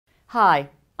Hi,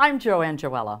 I'm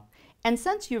Joella, and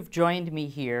since you've joined me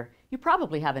here, you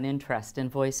probably have an interest in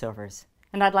voiceovers,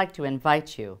 and I'd like to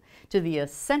invite you to the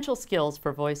Essential Skills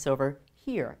for Voiceover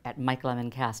here at Mike Lemon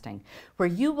Casting, where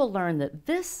you will learn that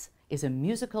this is a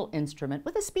musical instrument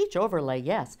with a speech overlay,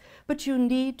 yes, but you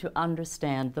need to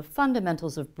understand the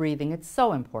fundamentals of breathing. It's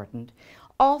so important.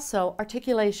 Also,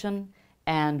 articulation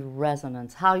and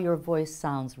resonance, how your voice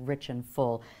sounds rich and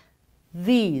full.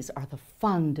 These are the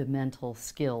fundamental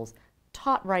skills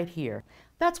taught right here.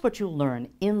 That's what you'll learn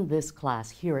in this class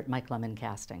here at Mike Lemon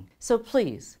Casting. So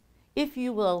please, if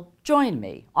you will join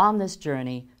me on this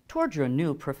journey toward your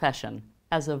new profession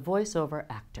as a voiceover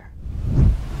actor.